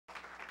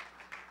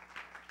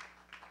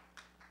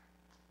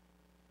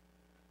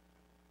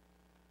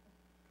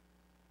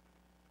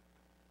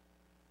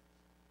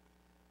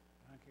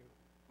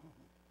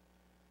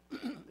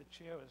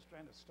chair was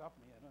trying to stop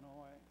me. I don't know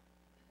why.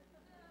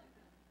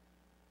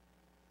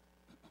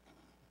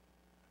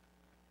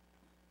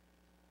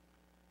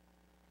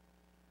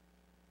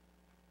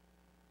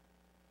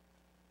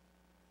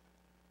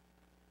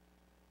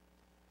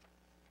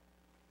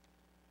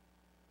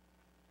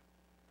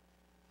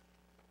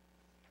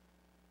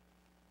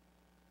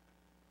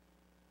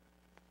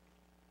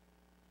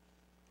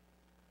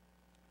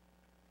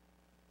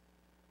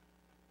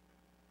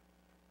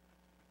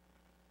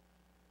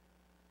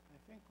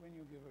 I think when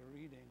you give a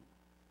reading,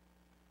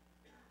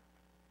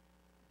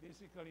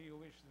 basically you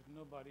wish that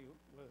nobody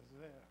was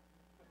there.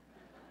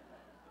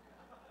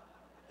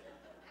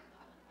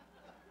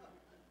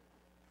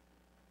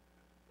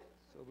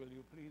 So will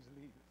you please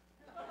leave?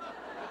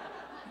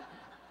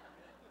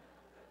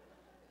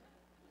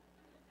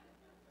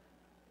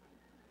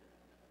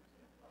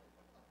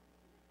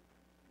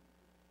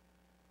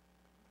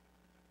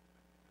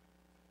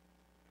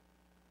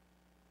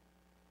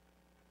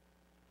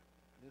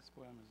 This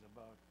poem is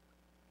about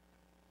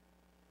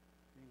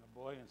being a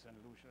boy in St.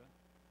 Lucia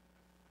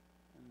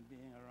and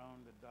being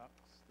around the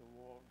docks, the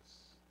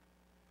wharves,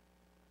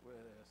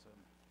 where there are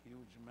some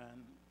huge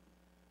men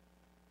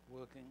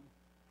working,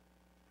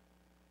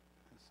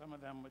 and some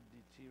of them would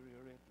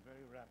deteriorate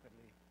very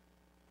rapidly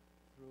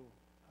through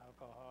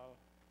alcohol,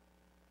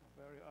 or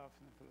very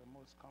often through the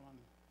most common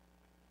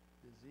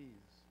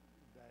disease,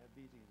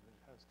 diabetes,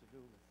 which has to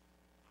do with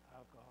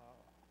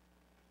alcohol.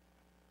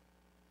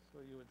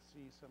 So you would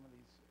see some of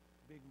these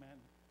big men,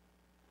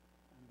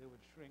 and they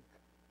would shrink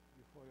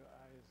before your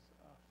eyes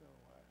after a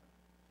while.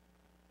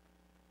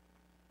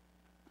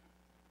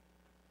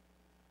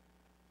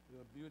 They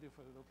were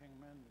beautiful looking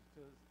men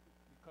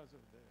because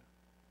of their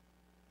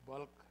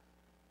bulk.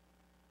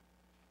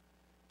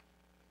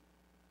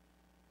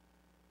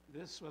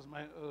 This was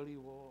my early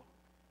war,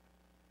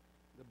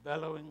 the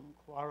bellowing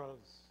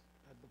quarrels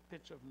at the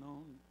pitch of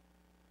noon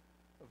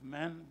of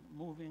men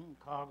moving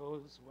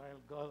cargoes while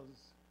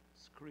gulls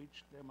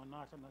screeched their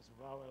monotonous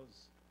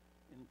vowels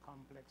in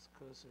complex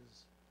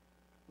curses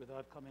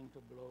without coming to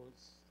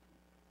blows.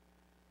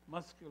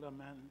 Muscular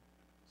men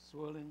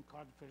swirling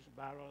codfish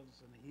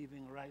barrels and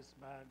heaving rice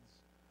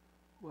bags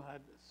who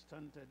had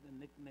stunted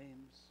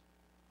nicknames,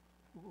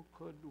 who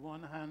could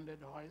one-handed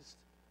hoist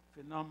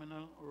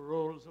phenomenal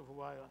rolls of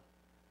wire,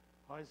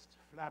 hoist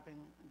flapping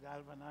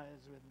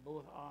galvanized with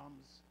both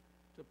arms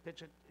to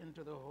pitch it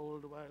into the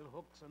hold while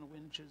hooks and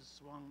winches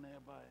swung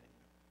nearby.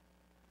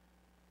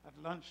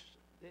 At lunch,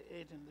 they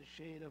ate in the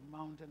shade of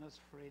mountainous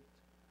freight,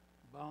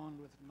 bound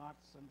with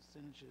knots and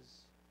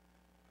cinches,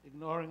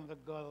 ignoring the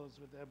gulls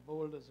with their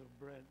boulders of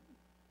bread.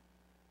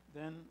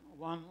 Then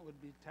one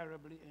would be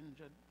terribly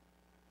injured,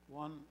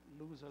 one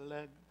lose a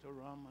leg to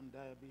rum and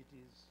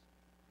diabetes.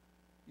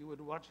 You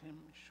would watch him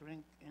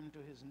shrink into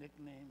his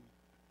nickname,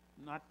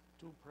 not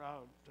too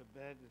proud to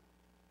beg,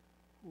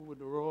 who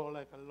would roar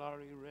like a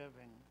lorry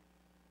revving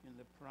in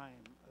the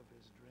prime of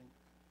his drink.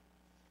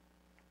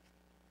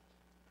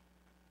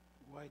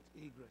 White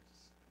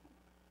Egrets.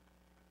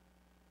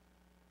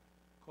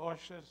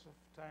 Cautious of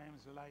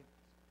time's light,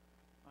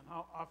 and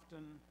how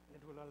often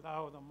it will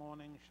allow the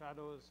morning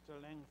shadows to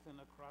lengthen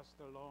across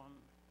the lawn,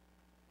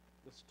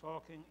 the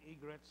stalking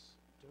egrets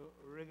to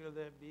wriggle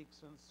their beaks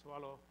and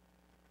swallow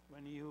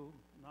when you,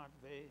 not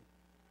they,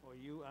 or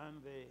you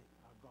and they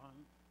are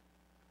gone.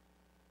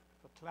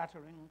 For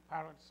clattering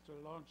parrots to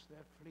launch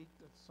their fleet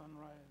at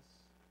sunrise,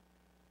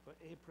 for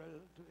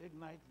April to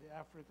ignite the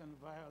African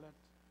violet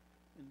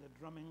in the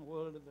drumming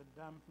world that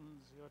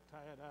dampens your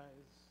tired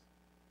eyes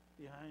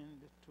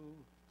behind two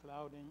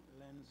clouding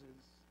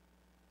lenses,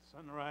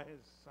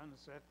 sunrise,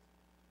 sunset,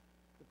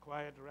 the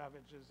quiet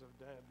ravages of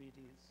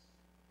diabetes.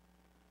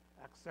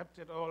 Accept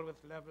it all with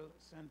level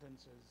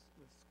sentences,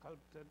 with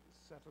sculpted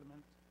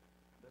settlement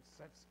that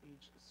sets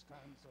each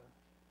stanza.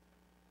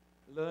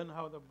 Learn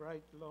how the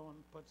bright lawn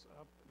puts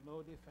up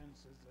no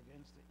defenses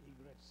against the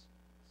egret's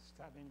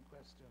stabbing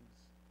questions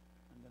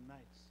and the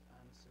night's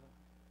answer.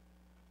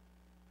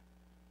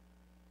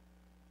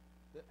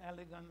 The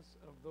elegance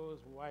of those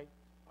white,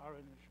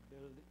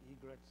 orange-billed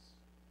egrets,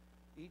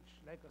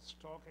 each like a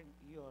stalking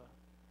ear,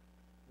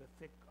 the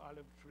thick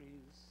olive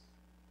trees,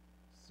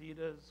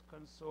 cedars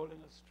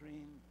consoling a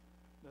stream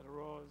that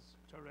roars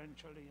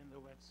torrentially in the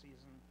wet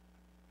season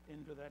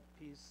into that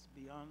peace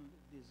beyond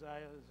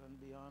desires and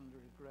beyond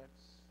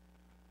regrets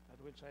at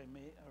which I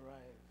may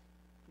arrive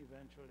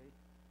eventually,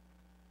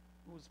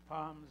 whose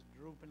palms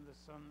droop in the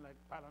sun like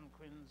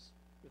palanquins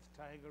with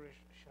tigerish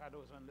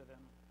shadows under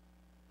them.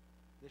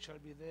 They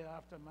shall be there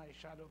after my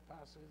shadow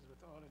passes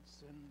with all its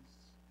sins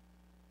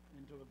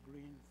into a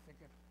green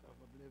thicket of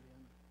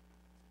oblivion,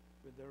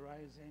 with the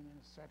rising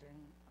and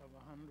setting of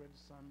 100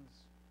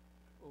 suns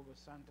over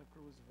Santa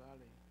Cruz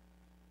Valley,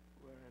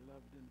 where I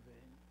loved in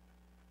vain.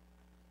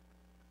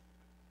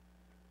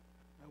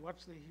 I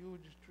watch the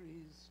huge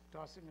trees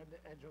tossing at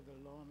the edge of the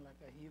lawn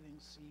like a heaving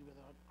sea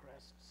without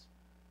crests.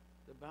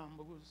 The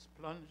bamboos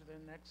plunge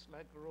their necks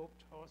like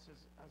roped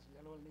horses as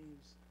yellow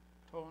leaves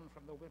torn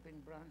from the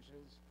whipping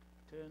branches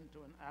turn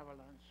to an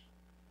avalanche.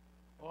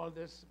 All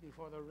this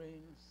before the rain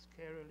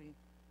scarily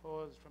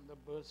pours from the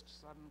burst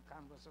sudden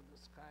canvas of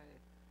the sky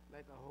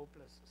like a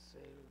hopeless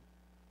sail,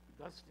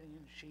 gusting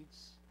in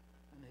sheets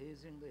and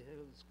hazing the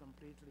hills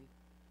completely,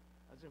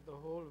 as if the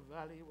whole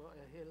valley were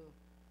a hill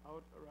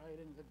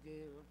outriding the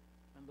gale,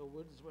 and the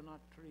woods were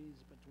not trees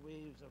but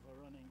waves of a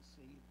running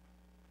sea.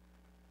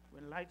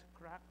 When light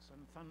cracks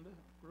and thunder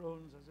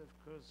groans as if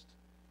cursed,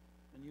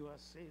 and you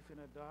are safe in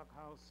a dark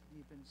house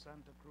deep in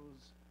Santa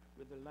Cruz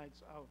with the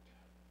lights out,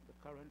 the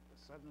current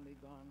suddenly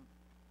gone,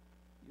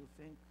 you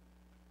think,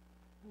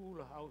 cool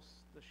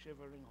house, the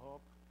shivering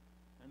hawk,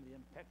 and the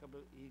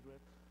impeccable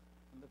egret,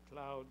 and the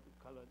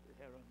cloud-colored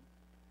heron,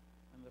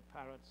 and the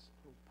parrots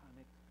who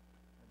panic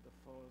at the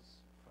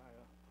false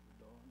fire of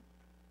dawn.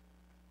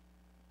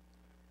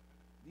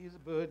 These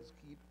birds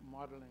keep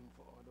modeling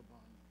for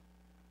Audubon,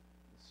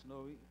 the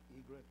snowy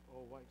egret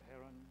or white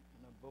heron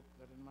in a book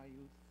that in my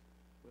youth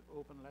would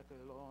open like a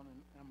lawn in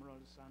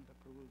emerald Santa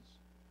Cruz,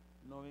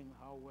 knowing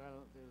how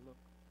well they look,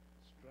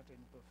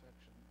 strutting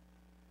perfection.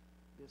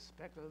 They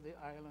speckle the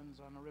islands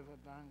on a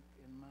riverbank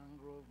in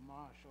mangrove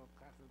marsh or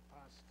cattle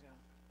pasture,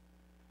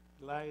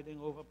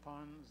 gliding over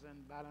ponds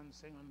and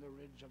balancing on the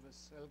ridge of a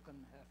silken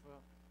heifer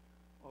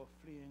or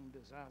fleeing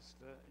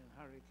disaster in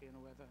hurricane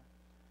weather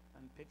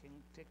and picking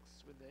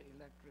ticks with their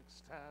electric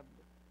stab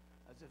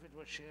as if it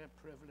were sheer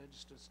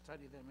privilege to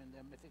study them in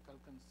their mythical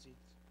conceit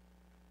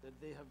that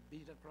they have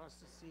beat across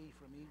the sea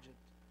from Egypt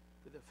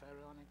with the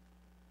pharaonic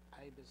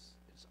ibis,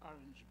 its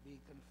orange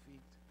beak and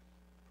feet,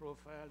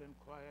 profiled and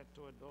quiet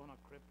to adorn a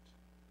crypt,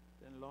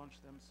 then launch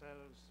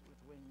themselves with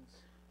wings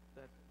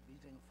that,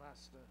 beating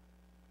faster,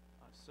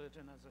 are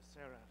certain as a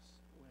seraph's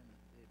when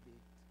they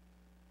beat.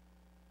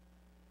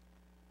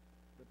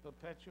 The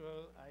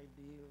perpetual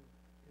ideal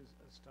is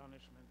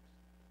astonishment.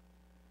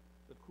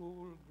 The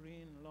cool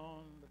green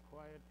lawn, the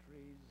quiet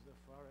trees, the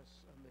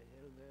forest and the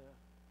hill there,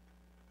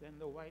 then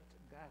the white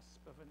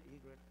gasp of an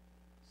egret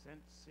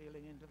sent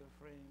sailing into the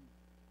frame,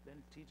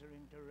 then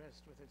teetering to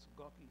rest with its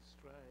gawky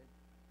stride,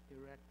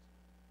 erect,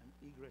 an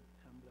egret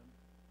emblem.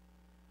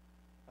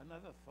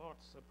 Another thought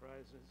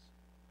surprises.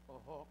 A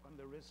hawk on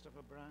the wrist of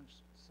a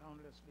branch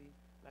soundlessly,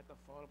 like a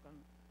falcon,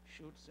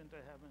 shoots into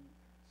heaven,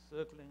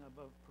 circling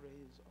above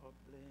praise or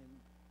blame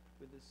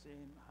with the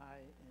same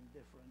high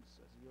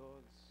indifference as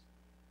yours,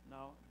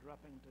 now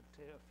dropping to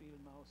tear a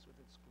field mouse with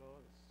its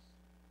claws.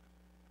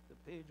 The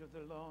page of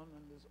the lawn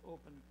and this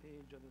open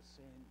page are the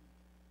same.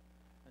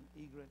 An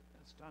egret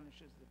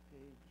astonishes the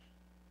page.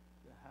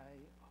 The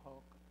high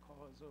hawk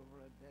caws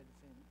over a dead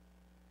thing,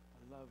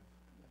 a love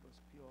that was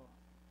pure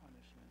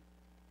punishment.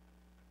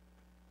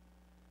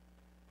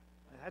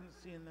 I hadn't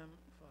seen them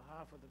for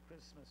half of the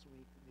Christmas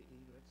week, the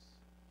egrets,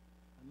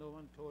 and no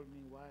one told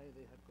me why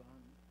they had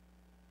gone.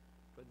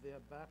 But they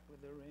are back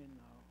with the rain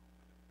now,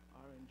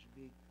 orange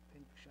beak,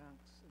 pink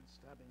shanks, and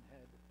stabbing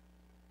head,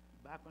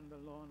 back on the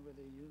lawn where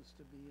they used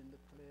to be in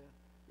the clear,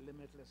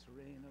 limitless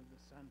rain of the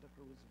Santa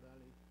Cruz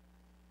Valley,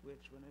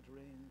 which, when it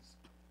rains,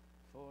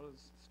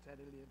 falls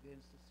steadily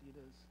against the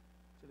cedars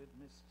till it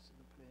mists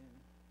the plain.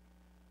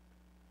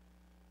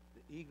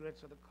 The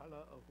egrets are the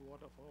color of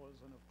waterfalls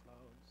and of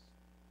clouds.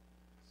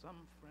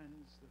 Some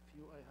friends, the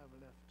few I have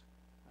left,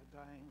 are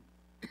dying,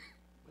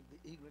 but the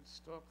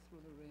egrets stalk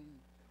through the rain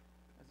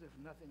as if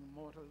nothing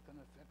mortal can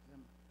affect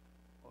them,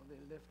 or they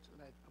lift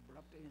like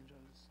abrupt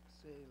angels,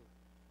 sail,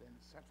 then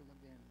settle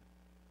again.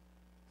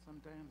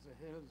 Sometimes the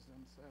hills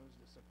themselves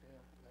disappear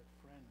like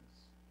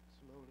friends,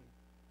 slowly,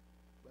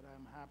 but I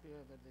am happier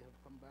that they have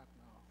come back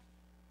now,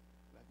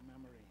 like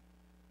memory,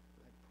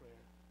 like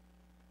prayer.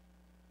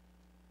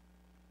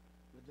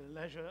 With the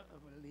leisure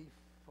of a leaf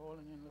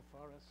falling in the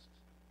forest,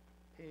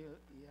 pale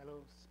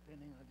yellow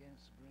spinning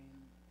against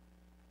green,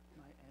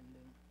 my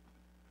ending.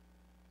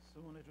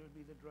 Soon it will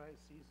be the dry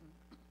season,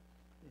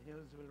 the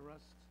hills will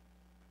rust,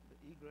 the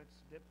egrets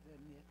dip their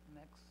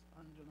necks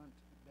undulant,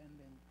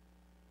 bending,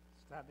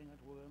 stabbing at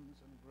worms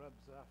and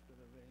grubs after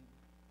the rain.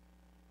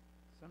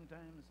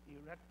 Sometimes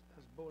erect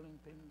as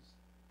bowling pins,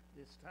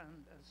 they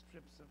stand as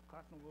strips of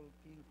cotton wool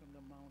peeled from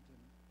the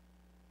mountain.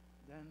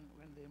 Then,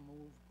 when they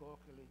move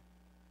gawkily,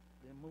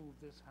 they move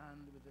this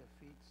hand with their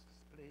feet,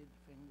 splayed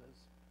fingers,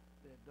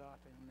 their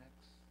darting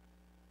necks.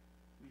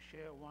 We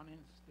share one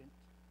instinct,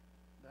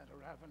 that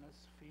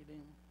ravenous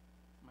feeding,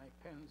 my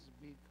pen's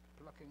beak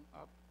plucking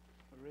up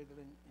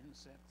wriggling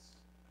insects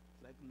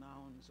like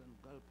nouns and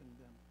gulping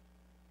them.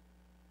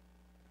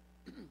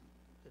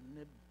 The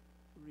nib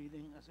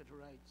reading as it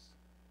writes,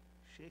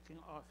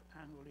 shaking off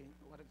angrily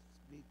what its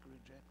beak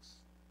rejects.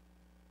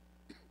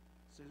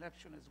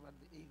 Selection is what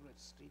the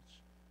egrets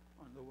teach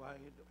on the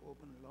wide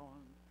open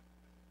lawn,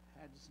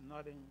 heads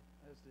nodding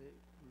as they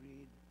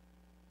read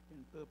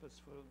in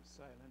purposeful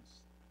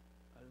silence,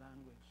 a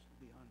language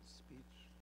beyond speech.